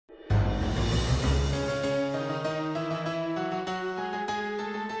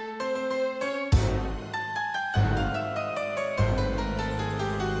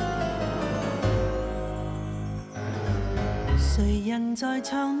人在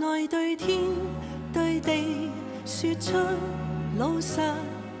場內對天對地說出老實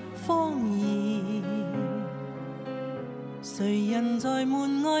謊言？誰人在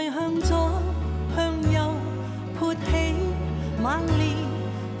門外向左向右潑起猛烈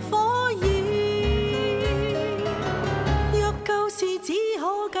火焰？若舊事只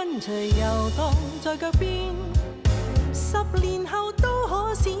可跟隨遊蕩在腳邊，10年後都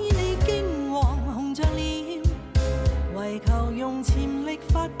可使你驚惶紅着臉，為求用潛力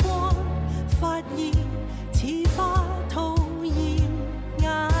發光發熱，似花吐豔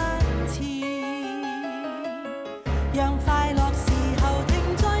眼前。讓快樂時候停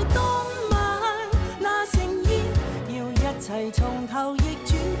在當晚那盛宴，要一齊從頭逆轉，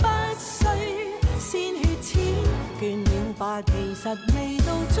不需鮮血錢。倦了吧，其實未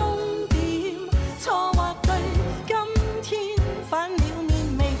到終點，錯或對，今天反了面，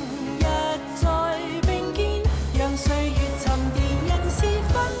明日再並肩。讓歲月沉澱，人事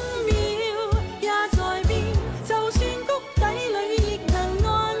分秒也在變，就算谷底裏亦能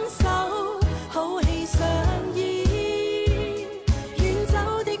安守，好戲上演。遠走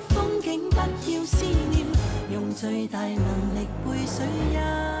的風景不要思念，用最大能力背水一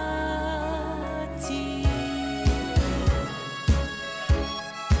戰。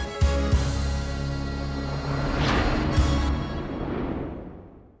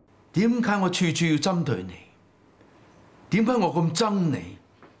點解我處處要針對你？點解我咁憎你？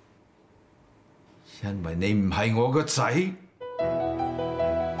因為你唔係我個仔。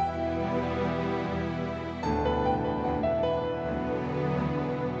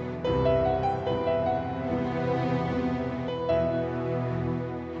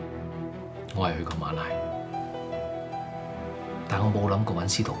我係去過馬拉，但我冇諗過揾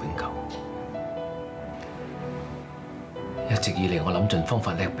司徒炳求。一直以嚟，我諗盡方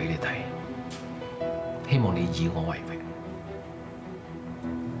法叻俾你睇，希望你以我為榮。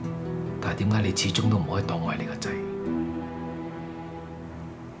但係點解你始終都唔可以當我係你個仔？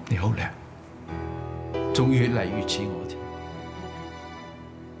你好叻，仲越嚟越似我添。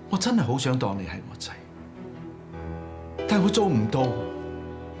我真係好想當你係我仔，但係我做唔到。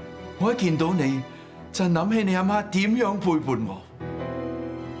我一見到你就諗起你阿媽點樣背叛我。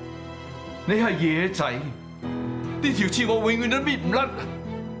你係野仔。呢條刺我永遠都搣唔甩，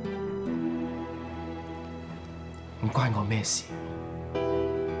唔關我咩事，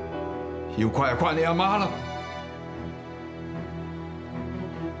要怪就怪你阿媽啦。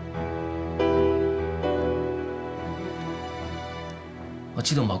我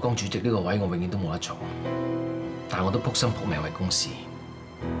知道茂江主席呢個位我永遠都冇得坐，但我都撲心撲命為公司。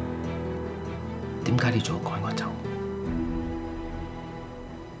點解你仲要趕我走？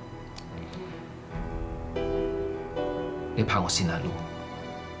你怕我先下路？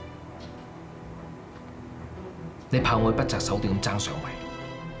你怕我會不擇手段咁爭上位，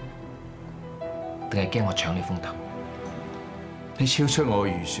定係驚我搶你風頭？你超出我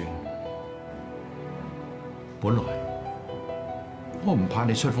嘅預算。本來我唔怕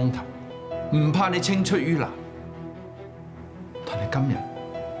你出風頭，唔怕你青出於藍，但係今日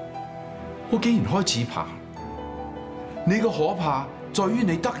我竟然開始怕。你嘅可怕在於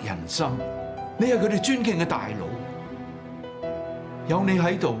你得人心，你係佢哋尊敬嘅大佬。有你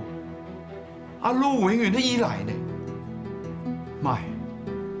喺度，阿 Lo 永遠都依賴你。媽，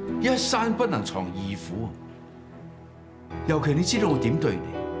一山不能藏二虎。尤其你知道我點對你，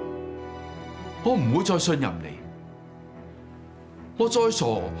我唔會再信任你。我再傻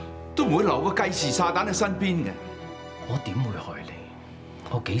都唔會留個計時炸彈喺身邊嘅。我點會害你？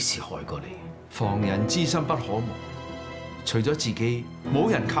我幾時害過你？防人之心不可無，除咗自己，冇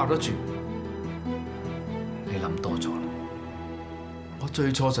人靠得住。你諗多咗啦。我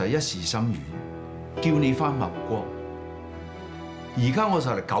最初就係一時心軟，叫你返茂光。而家我就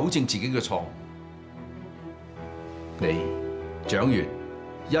嚟糾正自己嘅錯誤。你蔣元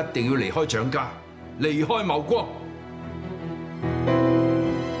一定要離開蔣家，離開茂光。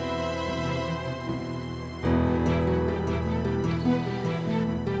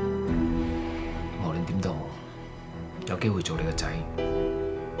無論點都好，有機會做你個仔，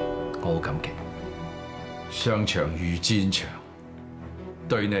我好感激。商場如戰場，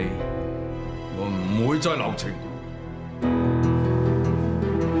對你我唔會再留情。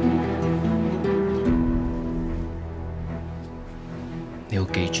你要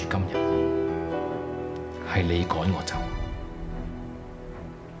記住，今日係你趕我走，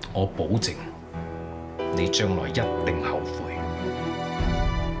我保證你將來一定後悔。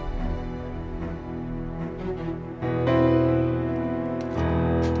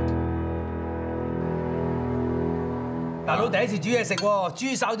大佬第一次煮嘢食喎，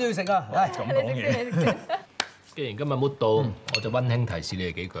豬手都要食啊！嚟咁講嘢。既然今日 mood 到，我就溫馨提示你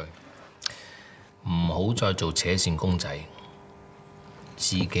哋幾句，唔好再做扯線公仔，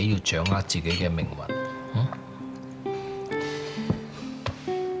自己要掌握自己嘅命運。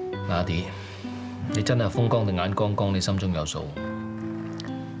阿弟，你真係風光定眼光光，你心中有數，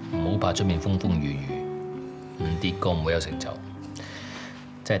唔好怕出面風風雨雨，唔跌過唔會有成就，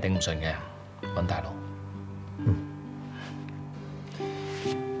真係頂唔順嘅，揾大佬。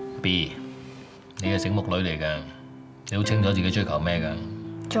B， 你係醒目女嚟㗎，你好清楚自己追求咩㗎？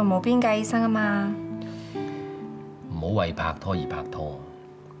做無邊界醫生啊嘛！唔好為拍拖而拍拖。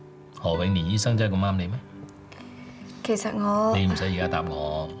何永年醫生真係咁啱你咩？其實我你唔使而家答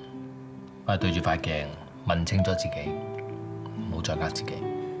我，翻去對住塊鏡問清楚自己，唔好再呃自己。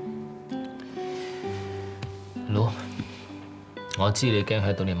老，我知你驚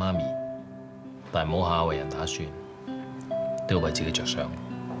hurt 到你媽咪，但係唔好下下為人打算，都要為自己着想。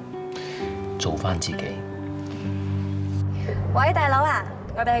做翻自己。喂，大佬啊，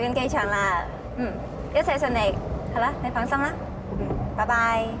我哋去緊機場啦。一切順利，係啦，你放心啦。拜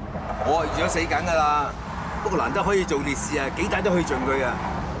拜。我預咗死梗㗎啦，不過難得可以做烈士啊，幾大都可以盡佢啊。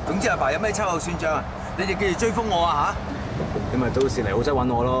總之阿爸有咩秋後算賬啊，你哋記住追風我啊嚇。你咪到時嚟澳洲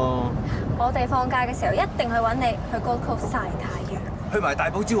揾我咯。我哋放假嘅時候一定去揾你，去Gold Coast曬太陽。去埋大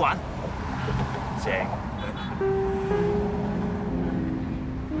堡礁玩。正。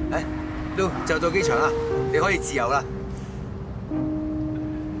就到機場啦，你可以自由啦。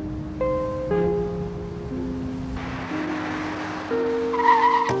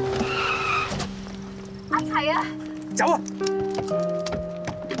一齊啊！走啊！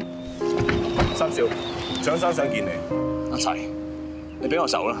三少，蔣生想見你。一齊，你俾我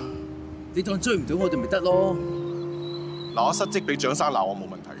手啦。你當追唔到我哋咪得咯。嗱，我失職俾蔣生鬧我冇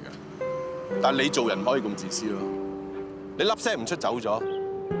問題嘅，但係你做人唔可以咁自私咯。你粒聲唔出走咗。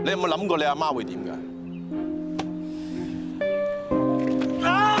你有冇諗過你阿媽會點㗎？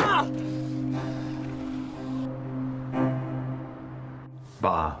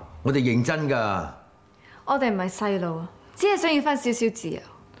爸，我哋認真㗎。我哋唔係細路啊，只係想要翻少少自由。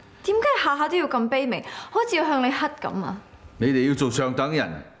點解下下都要咁卑微，好似要向你乞咁啊？你哋要做上等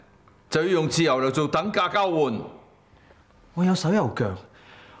人，就要用自由嚟做等價交換。我有手有腳，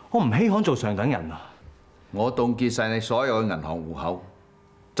我唔稀罕做上等人啊！我凍結晒你所有嘅銀行戶口。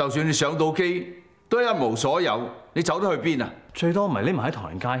就算你上到機，都一無所有，你走得去邊啊？最多咪匿埋喺唐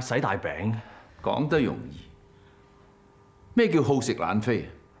人街洗大餅。講得容易，咩叫好食懶飛？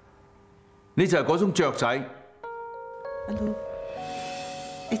你就係嗰種雀仔。阿 Lu，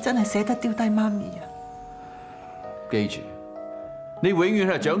 你真係捨得丟低媽咪啊！記住，你永遠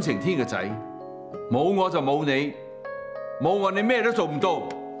係蔣晴天嘅仔，冇我就冇你，冇我你咩都做唔到。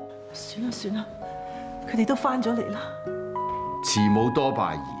算啦算啦，佢哋都翻咗嚟啦。慈母多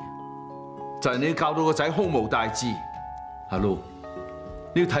敗兒，就係你教到個仔胸無大志。阿 Lu，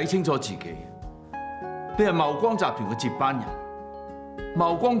 你要睇清楚自己，你係茂光集團嘅接班人，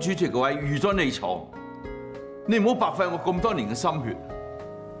茂光主席嘅位預咗你坐，你唔好白費我咁多年嘅心血。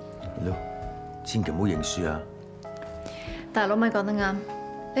阿 Lu， 千祈唔好認輸啊！大佬咪講得啱，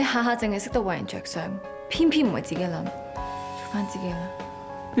你下下淨係識得為人着想，偏偏唔為自己諗，做翻自己啦。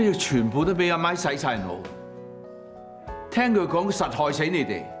你哋全部都俾阿媽洗晒腦。聽佢講，實害死你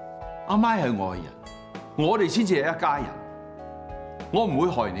哋。阿媽係外人，我哋先至係一家人。我唔會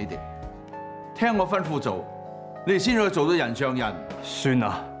害你哋，聽我吩咐做，你哋先可以做到人上人。算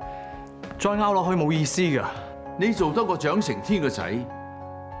啦，再拗落去冇意思㗎。你做得個蔣晴天嘅仔，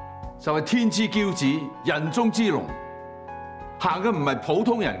就係天之驕子，人中之龍，行嘅唔係普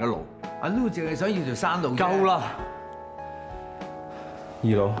通人嘅路。阿 Lu 淨係想要條山路。夠啦，二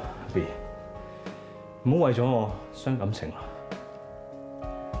佬 B， 唔好為咗我傷感情啦。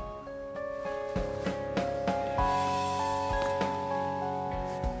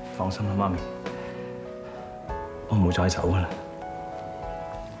放心啦，媽咪，我唔會再走噶啦。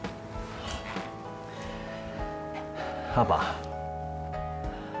阿爸，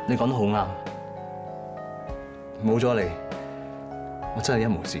你講得好啱，冇咗你，我真係一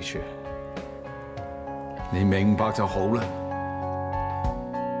無是處。你明白就好啦。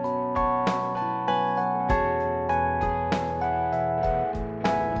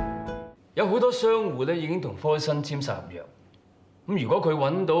有好多商戶咧已經同科新簽晒合約。咁如果佢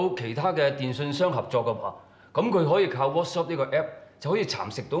揾到其他嘅電信商合作嘅話，咁佢可以靠 WhatsApp 呢個 app 就可以蠶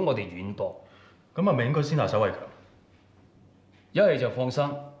食到我哋遠播。咁係咪應該先下手為強？一係就放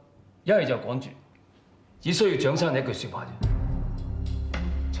生，一係就趕絕，只需要蔣生你一句説話啫。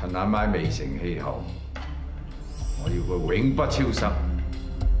陳阿媽未成氣候，我要佢永不超生。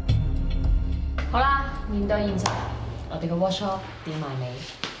好啦，面對現實，我哋嘅 workshop 點埋尾。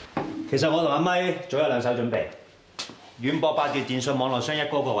其實我同阿咪早有兩手準備。遠播8月電信網絡商一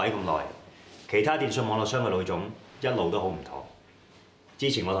哥個位咁耐，其他電信網絡商嘅老總一路都好唔妥。之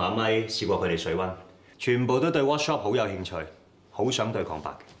前我同阿咪試過佢哋水溫，全部都對 workshop 好有興趣，好想對抗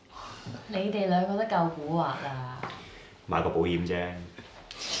白嘅。你哋兩個都夠蠱惑啦！買個保險啫。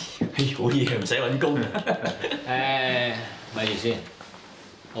好嘢，唔使揾工啊！咪住先，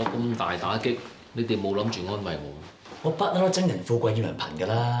我咁大打擊，你哋冇諗住安慰我？我不嬲憎人富貴要人貧㗎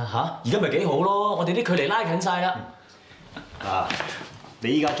啦嚇，而家咪幾好咯！我哋啲距離拉近晒啦。啊！你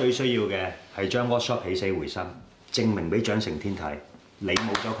依家最需要嘅係將 workshop 起死回生，證明俾蔣成天睇，你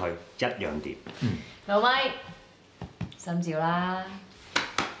冇咗佢一樣掂。老咪，心照啦。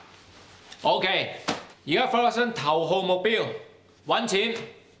OK， 而家 Florence 頭號目標揾錢，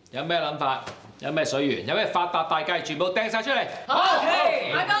有咩諗法？有咩水源？有咩發達大計？全部掟晒出嚟。好，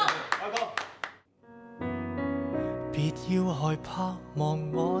阿哥。阿哥。別要害怕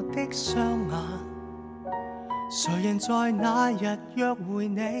望我的雙眼，誰人在那日約會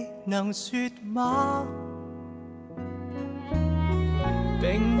你能說嗎？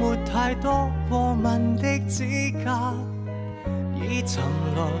並沒太多過問的資格，已沉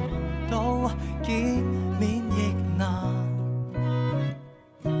淪到見面亦難，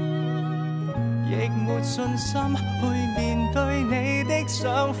亦沒信心去面對你的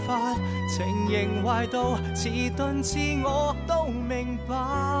想法，情形壞到遲鈍至我都明白。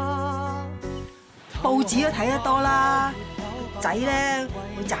報紙都睇得多啦，仔咧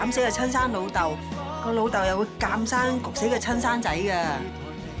會斬死個親生老豆，個老豆又會監生焗死個親生仔嘅。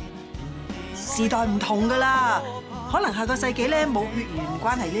時代唔同噶啦，可能下個世紀咧冇血緣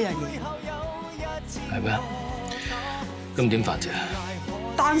關係呢樣嘢。係咩？咁點繁殖啊？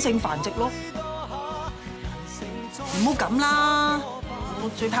單性繁殖咯。唔好咁啦，我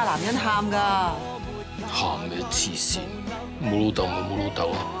最怕男人喊噶。喊咩黐線？冇老豆咪冇老豆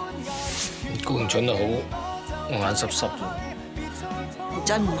咯。高興長得好，我眼濕濕啫。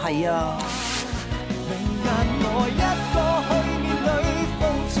真唔係啊！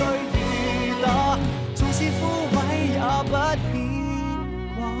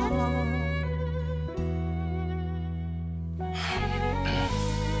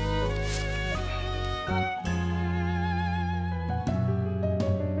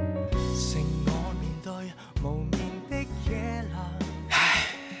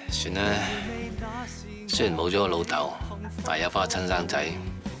算啦，雖然冇咗個老豆，但係有翻個親生仔，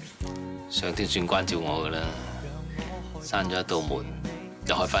上天算關照我噶啦，閂咗一道門，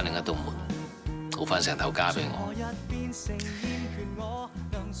又開翻另一道門，好翻成頭家俾我。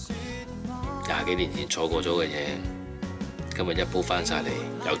20幾年前錯過咗嘅嘢，今日一鋪翻晒嚟，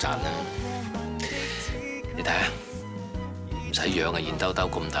有賺啦！你睇下，唔使養啊，現兜兜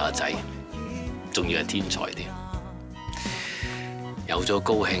咁大個仔，仲要係天才添。有咗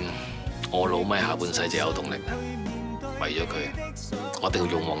高興，我老咪下半世就有動力啦。為咗佢，我一定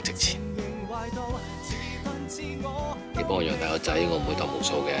要勇往直前。你幫我養大個仔，我唔會當無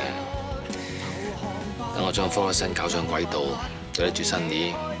數嘅。等我將科學搞上軌道，有得住新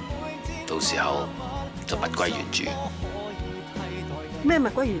年，到時候就物歸原主。咩物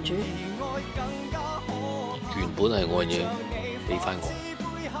歸原主？原本係我嘅嘢，俾翻我。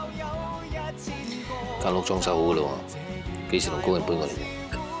間屋裝修好噶啦喎。幾時同工人搬過嚟？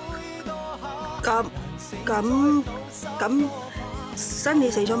咁，新年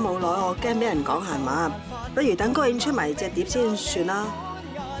死咗冇耐，我驚俾人講閒話，不如等高興出埋隻碟先算啦。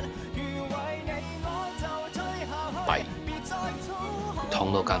弊，劏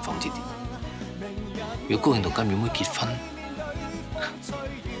多間房至掂。如果高興同間廟妹結婚，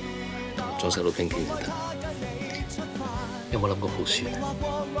同裝修佬傾傾先得。有冇諗過抱孫？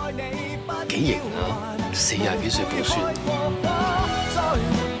幾型啊！40幾歲抱孫。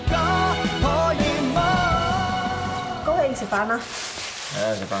高興食飯啦！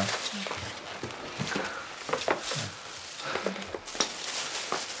食飯。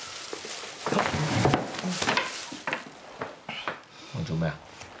我做咩啊？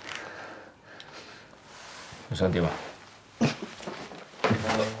你想點啊？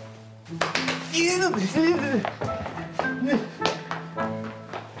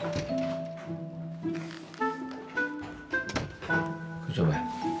佢做咩？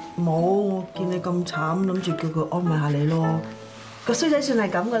冇，我見你咁慘，諗住叫佢安慰下你咯。個衰仔算係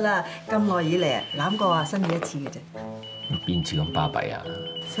咁噶啦，咁耐以嚟攬過啊新年一次嘅啫。邊次咁巴閉啊？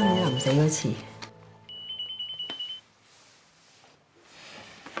新年臨死嗰次。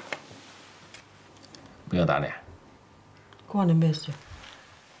邊個打你啊？關你咩事？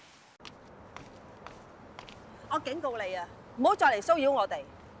我警告你啊，唔好再嚟騷擾我哋。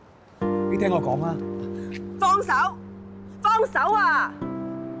你聽我講啊！放手！放手啊！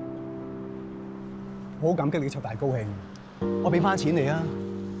我好感激你湊大高興，我俾翻錢你啊！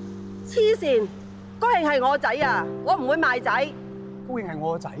黐線，高興係我仔啊，我唔會賣仔。高興係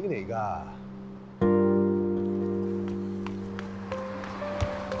我個仔嚟㗎。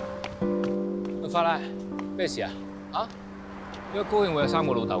喂，法拉，咩事啊？啊？點解高興會有3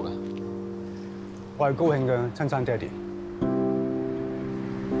個老豆㗎？我係高興嘅親生爹哋。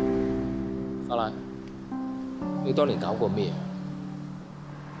法拉，你當年搞過咩啊？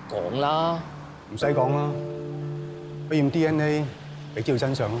講啦。唔使講啦，俾驗 DNA，俾知道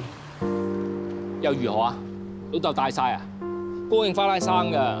真相啦。又如何啊？老豆大晒啊？高興法拉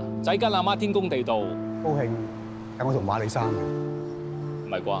生㗎，仔跟阿媽天公地道。高興係我同馬里生嘅。唔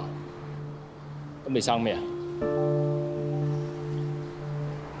係啩？咁你生咩啊？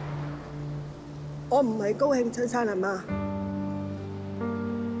我唔係高興親生阿媽。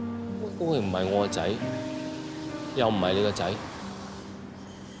高興唔係我個仔，又唔係你個仔。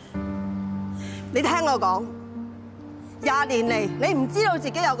你聽我講，20年嚟你唔知道自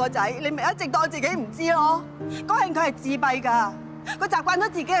己有個仔，你咪一直當自己唔知咯。高興佢係自閉㗎，佢習慣咗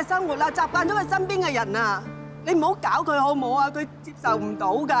自己嘅生活啦，習慣咗佢身邊嘅人啊。你唔好搞佢好唔好啊？佢接受唔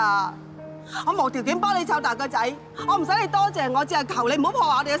到㗎。我無條件幫你湊大個仔，我唔使你多謝我，只係求你唔好破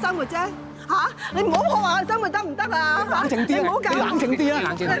壞我哋嘅生活啫。嚇！你唔好破壞我生活得唔得啊？冷靜啲啊！你唔好搞，你冷靜啲啊！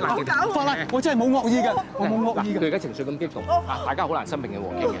冷靜，唔好搞。法拉，我真係冇惡意㗎，我冇惡意㗎。佢而家情緒咁激動，大家好難心平氣和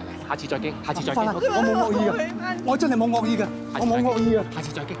傾嘅。下次再傾，下次再傾。我冇惡意㗎，我真係冇惡意㗎，我冇惡意㗎。下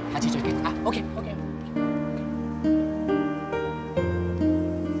次再傾，下次再傾啊 ！OK。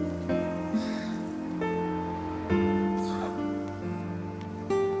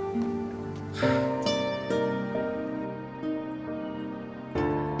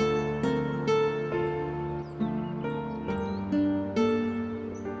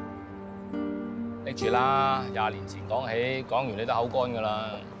拎住啦，20年前講起，講完你都口乾㗎啦。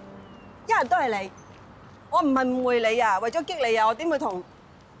一人都係你，我唔係誤會你啊，為咗激你啊，我點會同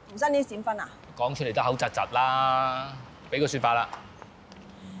新啲閃婚啊？講出嚟都口窒窒啦，俾個説法啦。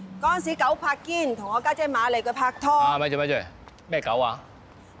嗰陣時狗柏堅同我家姐馬麗佢拍拖。啊，咪住，咩狗啊？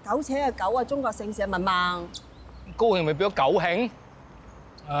苟且嘅狗啊，中國姓氏係文盲。高興咪變咗狗興？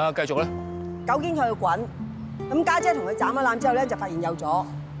啊，繼續啦。狗堅佢去滾，咁家姐同佢斬咗纜之後咧，就發現有咗。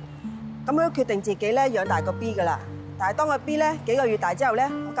咁佢決定自己咧養大個 B 噶啦，但係當個 B 咧幾個月大之後咧，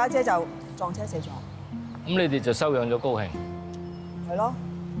我家姐就撞車死咗。咁你哋就收養咗高興？係咯。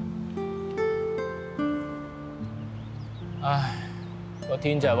唉，個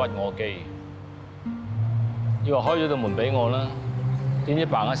天真係屈我機，以為開咗道門俾我啦，點知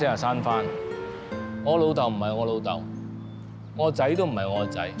嘭一聲就閂翻。我老豆唔係我老豆，我仔都唔係我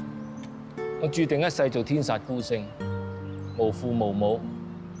仔，我注定一世做天煞孤星，無父無母。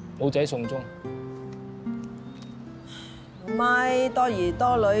冇仔送終，唔係多兒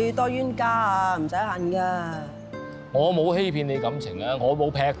多女多冤家啊，唔使恨噶。我冇欺騙你感情啊，我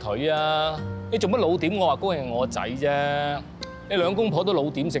冇劈腿啊，你做乜老點我話高興係我仔啫？你兩公婆都老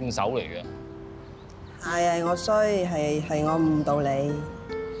點聖手嚟嘅。係我衰，係我誤導你。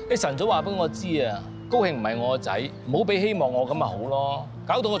你晨早話俾我知啊，高興唔係我仔，唔好俾希望我咁咪好咯。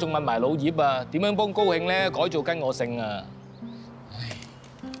搞到我仲問埋老葉啊，點樣幫高興咧改造跟我姓啊？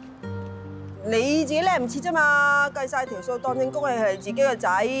你自己叻唔切啫嘛，計晒條數當正高興係自己個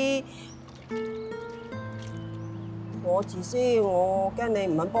仔。我自私，我驚你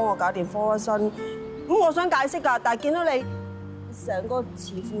唔肯幫我搞掂科一生。咁我想解釋㗎，但係見到你成個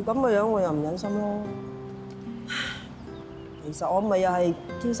慈父咁嘅樣，我又唔忍心咯。其實我咪又係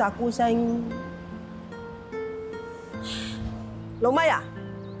天煞孤星。老咪啊，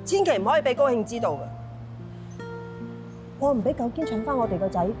千祈唔可以俾高興知道㗎。我唔俾狗堅搶翻我哋個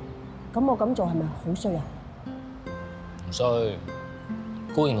仔。咁我咁做係咪好衰啊？唔衰，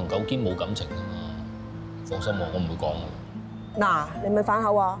高興同狗堅冇感情㗎嘛，放心我唔會講嘅。嗱，你咪反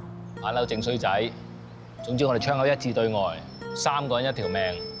口啊！反口正衰仔，總之我哋槍口一致對外，3個人一條命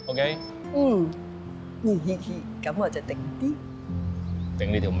 ，OK？ 嗯，咁我就定啲。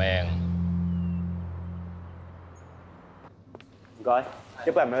定你條命。唔該，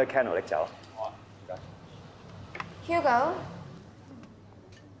一般人咪去 Candle 拎走。好啊，唔該。Hugo。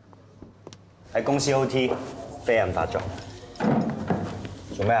喺公司 OT， 飛人發作。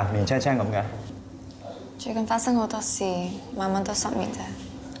做咩啊？面青青咁嘅。最近發生好多事，晚晚都失眠啫。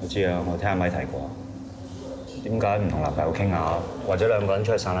我知啊，我聽阿咪提過。點解唔同男朋友傾下，或者2個人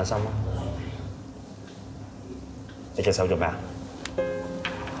出去散下心啊？你隻手做咩啊？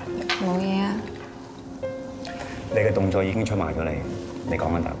冇嘢啊。你嘅動作已經出賣咗你，你講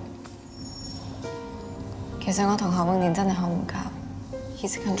緊大。其實我同何永年真係好唔夾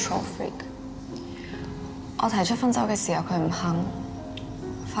 ，he's a control freak。我提出分手嘅時候，佢唔肯，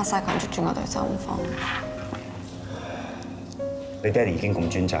發晒狂捉住我對手唔放。你爹哋已經咁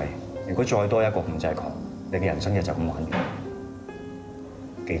專制，如果再多一個控制狂，你嘅人生就咁玩完。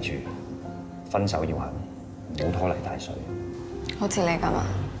記住，分手要狠，唔好拖泥帶水。好似你咁啊？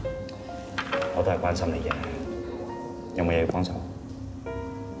我都係關心你嘅，有冇嘢要幫手？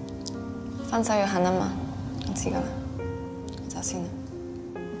分手要狠啊嘛，我知㗎啦，我走先啦。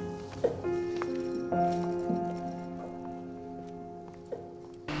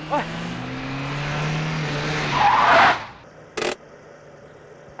喂！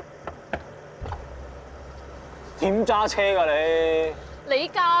點揸車㗎你？你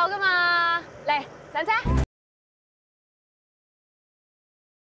教㗎嘛？嚟上車。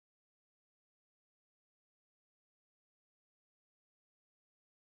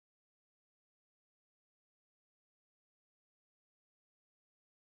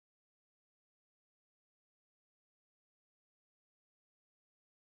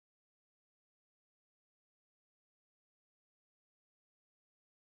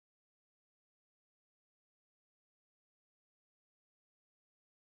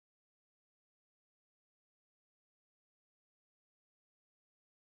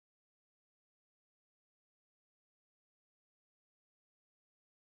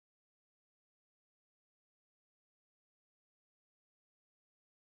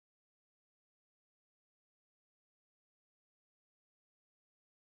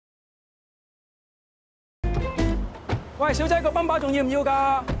喂，小姐個泵把仲要唔要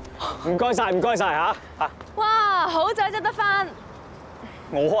㗎？唔該晒，唔該晒嚇嚇。哇，好仔執得翻。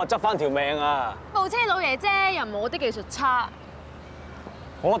我啊執翻條命啊！部車老爺啫，又唔係我啲技術差。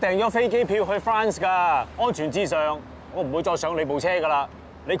我訂咗飛機票去 France 㗎，安全至上，我唔會再上你部車㗎啦。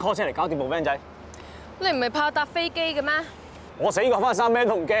你 call 車嚟搞掂部 van 仔。你唔係怕搭飛機嘅咩？我死過翻山咩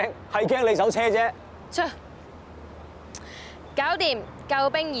都唔驚，係驚你手車啫。出，搞掂，救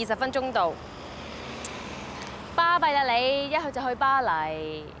兵20分鐘到。巴閉啦你，一去就去巴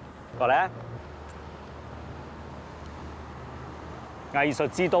黎。過嚟啊！藝術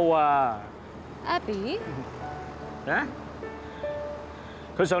之都啊 ！Abby， 啊？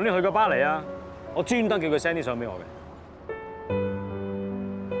佢上年去過巴黎啊，我專登叫佢 send 啲相俾我嘅。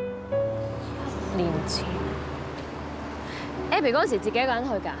年前 ，Abby 嗰陣時自己一個人去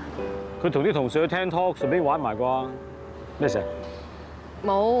㗎。佢同啲同事去聽 talk，順便玩埋啩。咩事？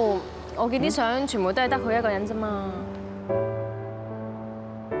冇。我見啲相全部都係得佢一個人啫嘛。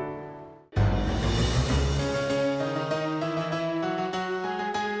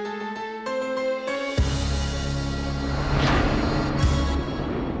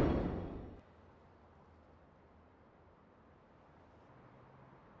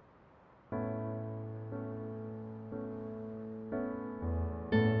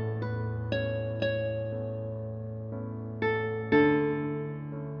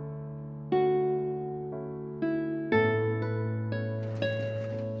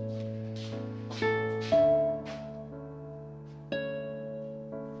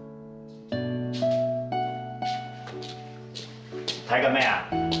睇緊咩啊？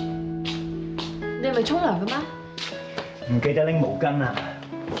你係咪沖涼嘅咩？唔記得拎毛巾啊！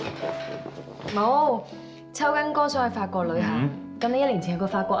冇，秋根哥想去法國旅行。咁你1年前去過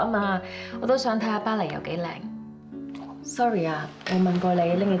法國啊嘛，我都想睇下巴黎有幾靚。Sorry 啊，我問過你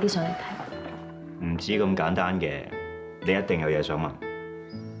拎你啲相嚟睇。唔止咁簡單嘅，你一定有嘢想問。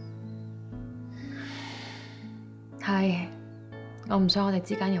係，我唔想我哋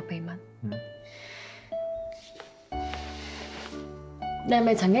之間有秘密。你係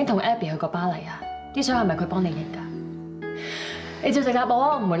咪曾經同 Abby 去過巴黎啊？啲相係咪佢幫你影㗎？你照直答我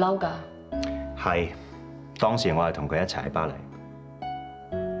啊，我唔會嬲㗎。係，當時我係同佢一齊喺巴黎。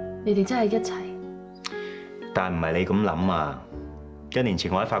你哋真係一齊？但唔係你咁諗啊！1年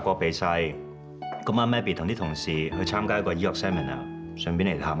前我喺法國避世，咁阿 Abby 同啲同事去參加一個醫學 seminar， 順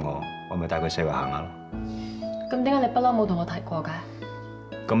便嚟探我，我咪帶佢四圍行下咯。咁點解你不嬲冇同我提過㗎？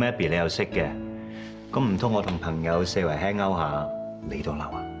咁 Abby 你又識嘅，咁唔通我同朋友四圍 hang out下？你都嬲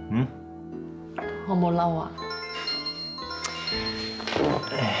啊？嗯？我冇嬲啊。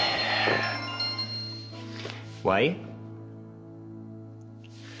喂？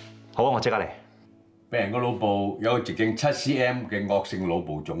好啊，我即刻嚟。病人個腦部有個直徑7 cm 嘅惡性腦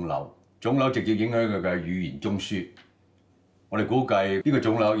部腫瘤，腫瘤直接影響佢嘅語言中樞。我哋估計呢個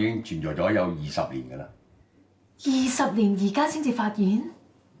腫瘤已經存在咗有20年㗎啦。20年而家先至發現？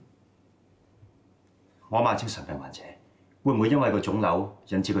我阿媽精神病患者。會唔會因為個腫瘤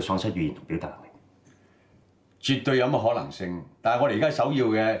引致佢喪失語言同表達能力？絕對有乜可能性，但係我哋而家首要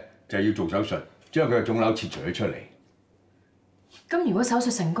嘅就係要做手術，將佢嘅腫瘤切除咗出嚟。咁如果手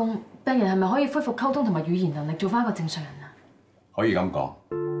術成功，病人係咪可以恢復溝通同埋語言能力，做翻一個正常人啊？可以咁講。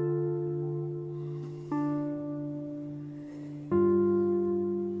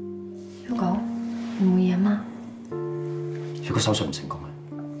會唔會嘢嗎？如果手術唔成功啊？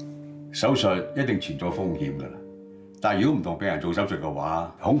手術一定存在風險㗎啦。但係如果唔同病人做手術嘅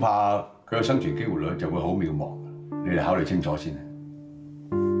話，恐怕佢嘅生存機會率就會好渺茫。你哋考慮清楚先。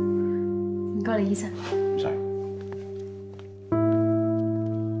唔該你，醫生。唔使。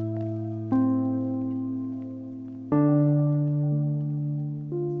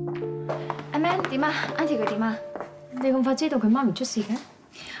阿 Man 點啊 ？Auntie 佢點啊？你咁快知道佢媽咪出事嘅？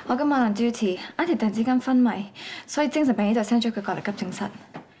我今晚輪 duty，Auntie 突然之間昏迷，所以精神病院就 send 咗佢過嚟急症室。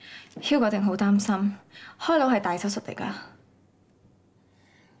Hugo 定好擔心，開腦係大手術嚟㗎。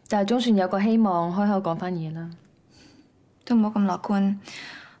但係總算有個希望，開口講翻嘢啦。都唔好咁樂觀，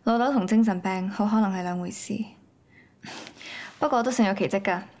腦瘤同精神病好可能係兩回事。不過我都算有奇蹟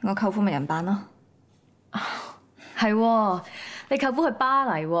㗎，我舅父咪人版咯。係喎，你舅父去巴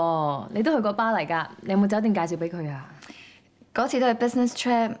黎喎，你都去過巴黎㗎？你有冇酒店介紹俾佢啊？嗰次都係 business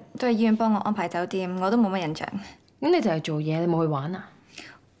trip，都係醫院幫我安排酒店，我都冇乜印象。咁你就係做嘢，你冇去玩啊？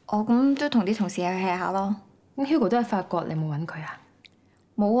我咁都同啲同事去 hea 下咯。咁 Hugo 都喺法國，你有冇揾佢啊？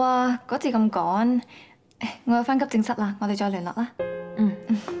冇啊，嗰次咁趕。我要返急症室啦，我哋再聯絡啦。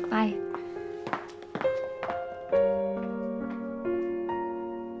拜。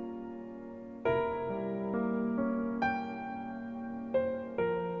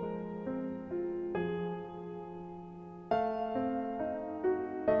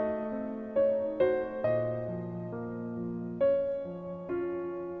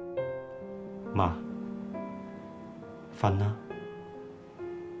媽，瞓啦。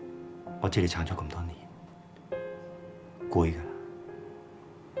我知你撐咗咁多年，攰㗎啦，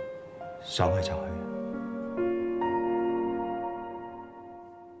想去就去。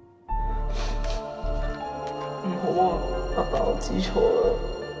唔好啊，阿爸，我知錯啦。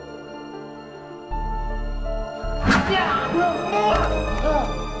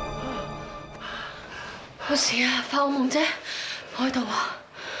冇事啊，發惡夢啫，我喺度啊。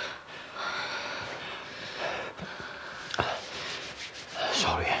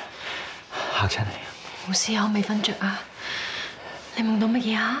Sorry， 嚇親你。冇事啊，我未瞓着啊。你夢到乜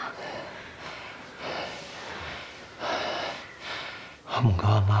嘢啊？我夢到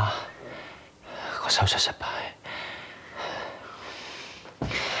阿媽個手術失敗。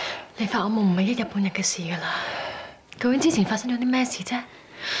你發惡夢唔係一日半日嘅事㗎啦。究竟之前發生咗啲咩事啫？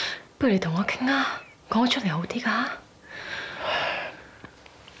不如你同我傾啊，講咗出嚟好啲㗎。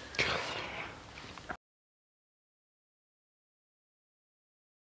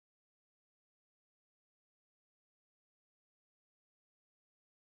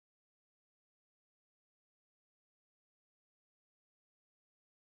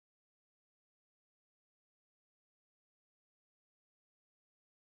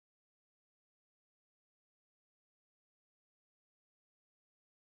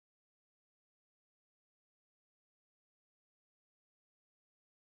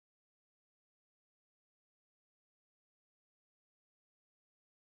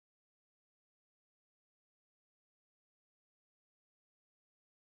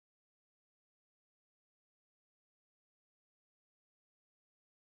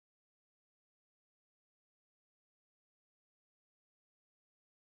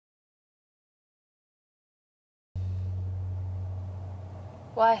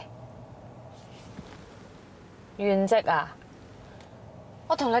喂，原職啊！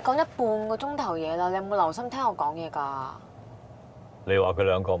我同你講咗半個鐘頭嘢啦，你有冇留心聽我講嘢㗎？你話佢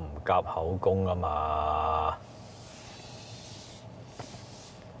兩個唔夾口供啊嘛？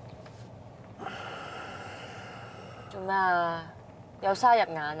做咩啊？有沙入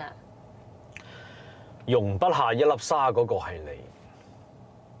眼啊？容不下一粒沙嗰個係你，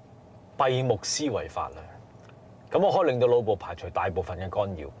閉目思維法啊！咁我可以令到腦部排除大部分嘅干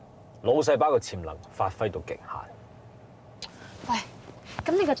擾，腦細胞嘅潛能發揮到極限。喂，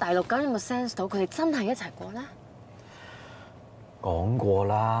咁你個大陸狗有冇 sense 到佢哋真係一齊過咧？講過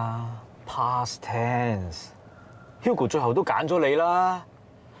啦 ，past tense。Hugo 最後都揀咗你啦，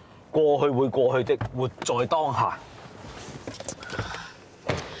過去會過去的，活在當下。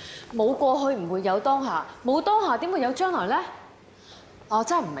冇過去唔會有當下，冇當下點會有將來咧？我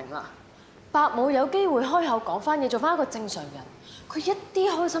真係唔明啦。伯母有機會開口講翻嘢，做翻一個正常人，佢一啲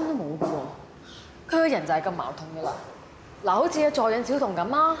開心都冇嘅喎。佢個人就係咁矛盾嘅啦。嗱，好似阿助養小童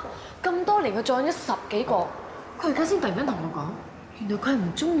咁啊，咁多年佢助養咗10幾個，佢而家先突然間同我講，原來佢係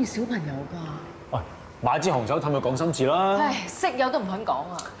唔中意小朋友㗎。喂，買支紅酒氹佢講心事啦。唉，識友都唔肯講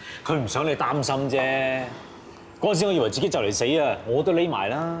啊。佢唔想你擔心啫。嗰陣時我以為自己就嚟死啊，我都匿埋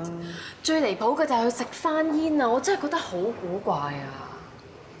啦。最離譜嘅就係佢食翻煙啊！我真係覺得好古怪啊。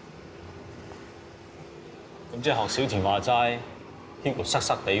咁即係學小田話齋，Hugo 塞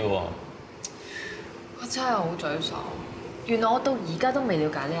塞地喎。我真係好沮喪，原來我到而家都未了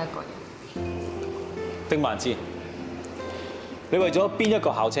解呢一個人。丁萬之，你為咗邊一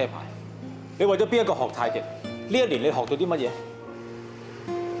個考車牌？你為咗邊一個學太極？呢一年你學到啲乜嘢？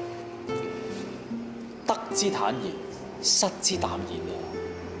得之坦然，失之淡然啊！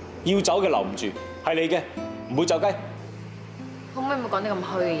要走嘅留唔住，係你嘅，唔會走雞。可唔可以唔好講啲咁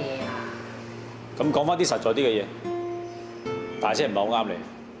虛嘅嘢啊？咁講翻啲實在啲嘅嘢，大車唔係好啱你。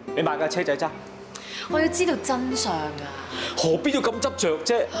你買架車仔揸。我要知道真相啊！何必要咁執着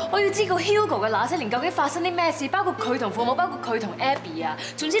啫？我要知道 Hugo 嘅那些年究竟發生啲咩事，包括佢同父母，包括佢同 Abby 啊。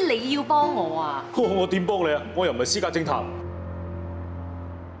總之你要幫我啊！我點幫你啊？我又唔係私家偵探。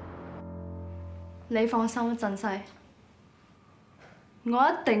你放心，振西，我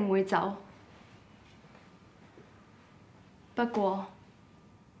一定會走。不過，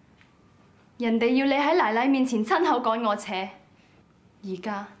人哋要你喺奶奶面前親口趕我扯，而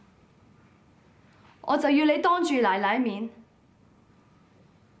家我就要你當住奶奶面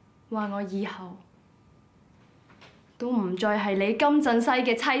話我以後都唔再係你金振西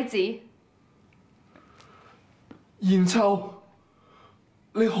嘅妻子。燕秋，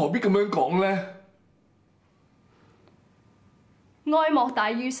你何必咁樣講呢？愛莫大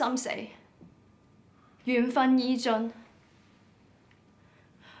於心死，緣分已盡，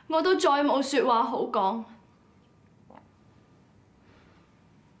我都再冇說話好講。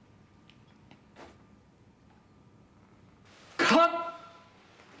Cut!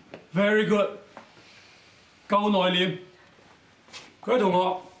 Very good， 夠內斂。各位同學，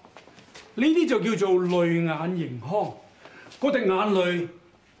呢啲就叫做淚眼盈眶。嗰滴眼淚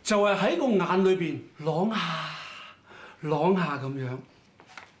就係喺個眼裏邊啷下咁樣。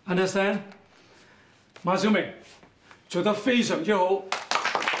Understand？ 馬小明做得非常之好。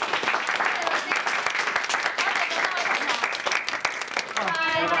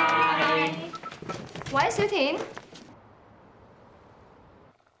拜拜。喂，小田。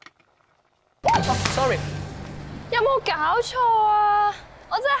Sorry， 有冇搞錯啊？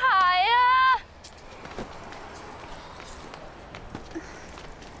我隻鞋啊！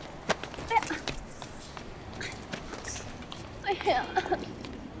哎呀！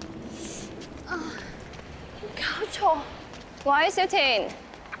搞錯！喂，小田。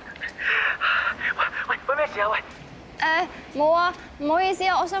喂，咩事啊？喂。冇啊，唔好意思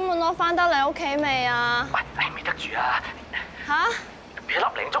啊，我想問我翻得嚟屋企未啊？喂，你未得住啊？吓？俾粒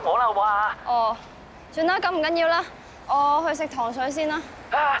零捉我啦，好唔好啊？哦，算啦，咁唔緊要啦，我去食糖水先啦。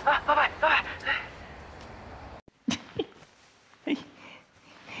拜拜。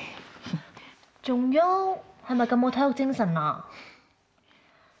仲喐？係咪咁冇體育精神啊？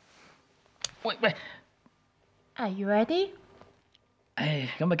喂 ，Are you ready？ 唉，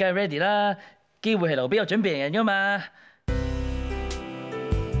咁咪梗係 ready 啦，機會係留俾有準備人噶嘛。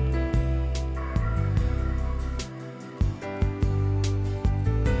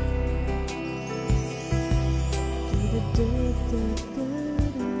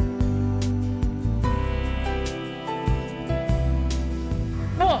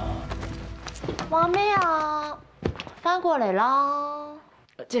話咩啊？翻過嚟啦！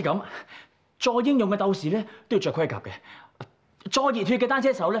即係咁，再英勇嘅鬥士咧都要着盔甲嘅，再熱血嘅單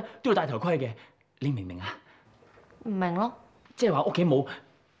車手咧都要戴頭盔嘅，你明唔明啊？唔明咯。即係話屋企冇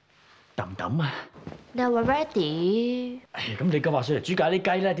揼揼啊！你又話 ready？ 咁你今話上嚟煮咖喱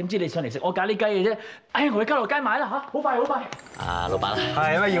雞咧，點知你上嚟食我咖喱雞嘅啫？哎呀，我去交流街買啦嚇，好快。啊，老闆。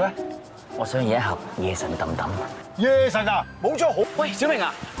係有咩要咧？我想要一盒夜神揼揼。夜神啊，冇咗好。喂，小明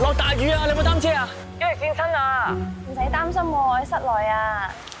啊，落大雨啊，你有冇擔遮啊？因為跣親啊。唔使擔心喎，我喺室內啊。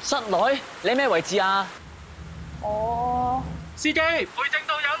室內？你咩位置啊？哦。司機，培正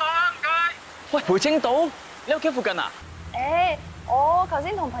道有路啊，唔該。喂，培正道，你屋企附近啊？我頭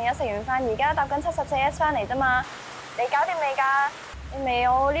先同朋友食完飯，而家搭緊74S 翻嚟啫嘛。你搞掂未㗎？你未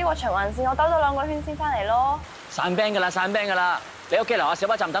有呢個循環線，我兜咗2個圈先翻嚟咯。散 band 㗎啦！你屋企樓下小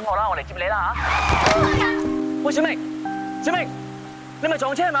巴站等我啦，我嚟接你啦嚇。喂，小明，你咪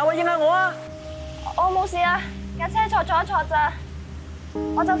撞車係嘛？喂，應下我啊！我冇事啊，架車錯咗一錯咋，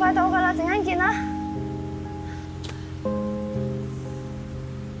我就快到㗎啦，陣間見啦。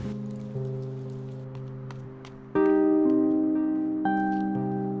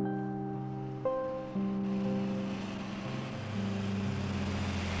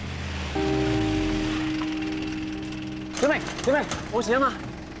小明，冇事啊嘛？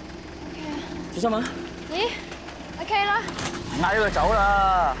小心啊！咦 ？OK 啦。嗌咗佢走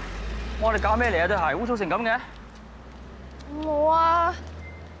啦！我哋搞咩嚟啊？對鞋污糟成咁嘅。冇啊，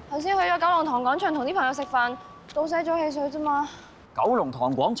頭先去咗九龍塘廣場同啲朋友食飯，倒瀉咗汽水啫嘛。九龍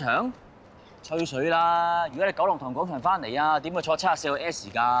塘廣場？吹水啦！如果你九龍塘廣場翻嚟啊，點會坐74個S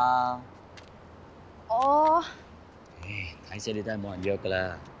㗎？我睇死你都係冇人約㗎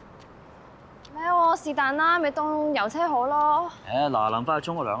啦。咩喎？是但啦，咪當遊車好咯。嗱臨翻去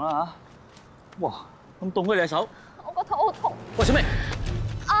沖個涼啦嚇！哇，咁凍嘅你隻手。我個肚好痛。喂，小明。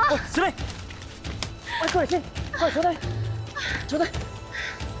啊！喂，小明。喂，過嚟先，過嚟坐低，坐低。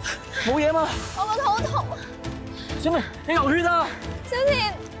冇嘢嘛？我個肚好痛。小明，你流血啊！小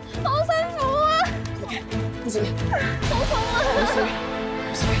田，好辛苦啊！冇事。好痛啊！冇事。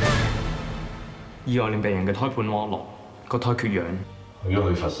冇事。意外令病人嘅胎盤剝落，個胎缺氧。去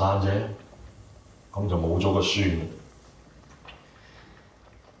咗佛山啫，咁就冇咗個孫。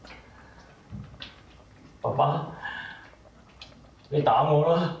爸爸，你打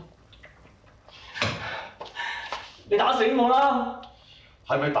我啦！你打死我啦！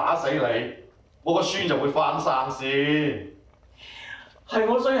係咪打死你？我個孫就會翻生先。係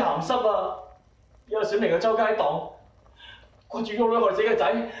我衰鹹濕啊！因為小明去周街蕩，佢轉咗女害死個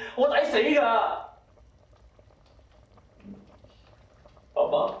仔，我抵死㗎！爸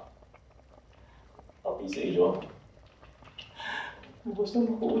爸，阿 B 死咗，我個心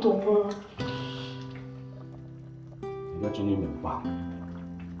好痛啊！而家終於明白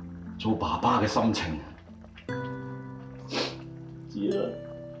做爸爸嘅心情。知啦。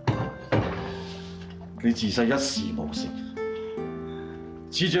你自細一事無成，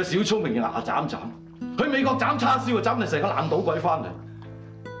恃住小聰明嘅牙斬斬，去美國斬叉燒啊，斬你成個爛賭鬼翻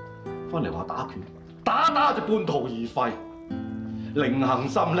嚟話打拳，打就半途而廢，零恒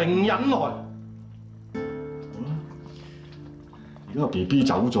心，零忍耐。而家個 BB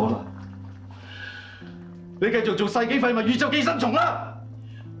走咗啦，你繼續做世紀廢物宇宙寄生蟲啦！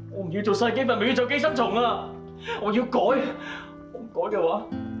我唔要做世紀廢物宇宙寄生蟲啊！我要改，我唔改嘅話，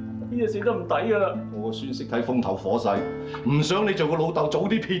呢隻死得唔抵㗎啦！我個孫識睇風頭火勢，唔想你做個老豆早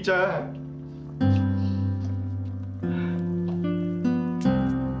啲撇啫。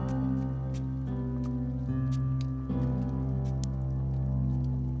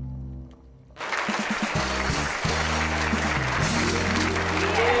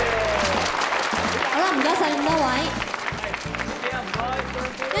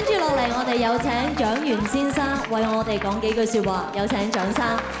我哋有請蔣元先生為我哋講幾句説話，有請蔣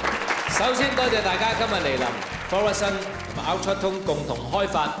生。首先多謝大家今日嚟臨 Forwardson 同埋 Ultraton 共同開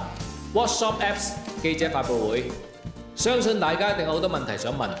發 WhatsApp Apps 記者發佈會。相信大家一定有好多問題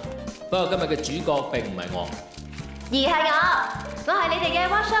想問，不過今日嘅主角並唔係我，而係我係你哋嘅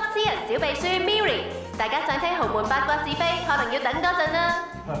WhatsApp 私人小秘書 Miri。大家想聽豪門八卦是非，可能要等多陣啦。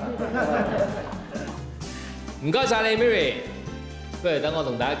唔該曬你 Miri。不如等我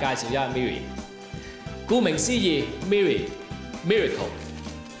同大家介紹一下 Miri。顧名思義 ，Miracle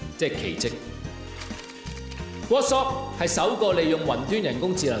即係奇蹟。WhatsApp 係首個利用雲端人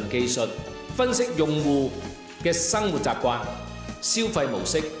工智能技術分析用戶嘅生活習慣、消費模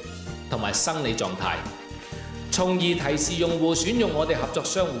式同埋生理狀態，從而提示用戶選用我哋合作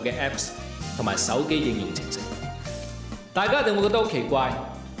商戶嘅 Apps 同埋手機應用程式。大家一定會覺得好奇怪，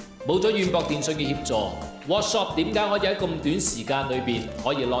冇咗遠博電訊嘅協助。WhatsApp 點解可以喺咁短時間裏邊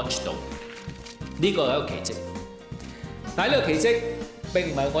可以 launch 到？呢個係一個奇蹟。但係呢個奇蹟並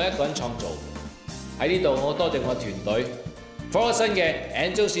唔係我一個人創造。喺呢度我多謝我團隊 Forwardson 嘅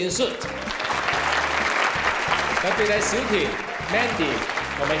Angels in Suit， 特別係小田、Mandy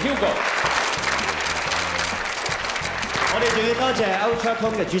同埋 Hugo。我哋仲要多謝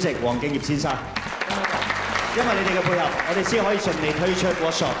Ultraton 嘅主席黃敬業先生，因為你哋嘅配合，我哋先可以順利推出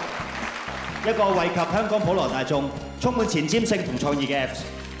WhatsApp。一個惠及香港普羅大眾、充滿前瞻性同創意嘅 Apps，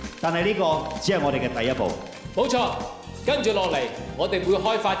 但係呢個只係我哋嘅第一步。冇錯，跟住落嚟，我哋會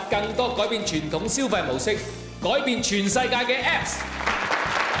開發更多改變傳統消費模式、改變全世界嘅 Apps。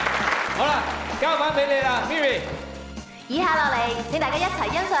好啦，交返俾你啦 ，Miri。以下落嚟，請大家一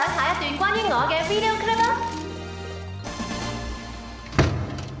齊欣賞下一段關於我嘅 video clip 啦。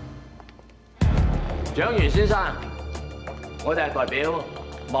蔣元先生，我哋係代表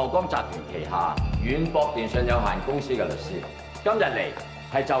茂光集團旗下遠博電訊有限公司嘅律師，今日嚟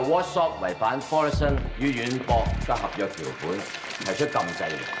係就 WhatsApp 違反 Forwardson 與遠博嘅合約條款提出禁制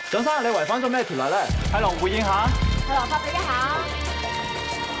嘅。蔣生，你違反咗咩條例咧？係龍回應下。係龍發表一下。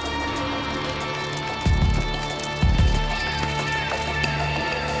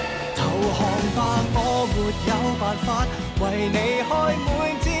投降吧，我沒有辦法為你開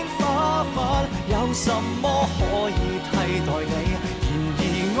滿天花瓣，有什麼可以替代你？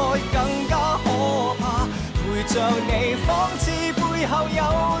愛更加可怕，陪着你，仿似背後有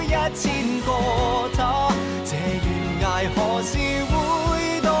1000個他。這懸崖何時會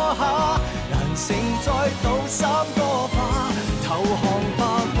墮下？難成再賭3個吧。投降吧，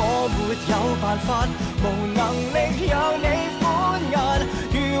我沒有辦法，無能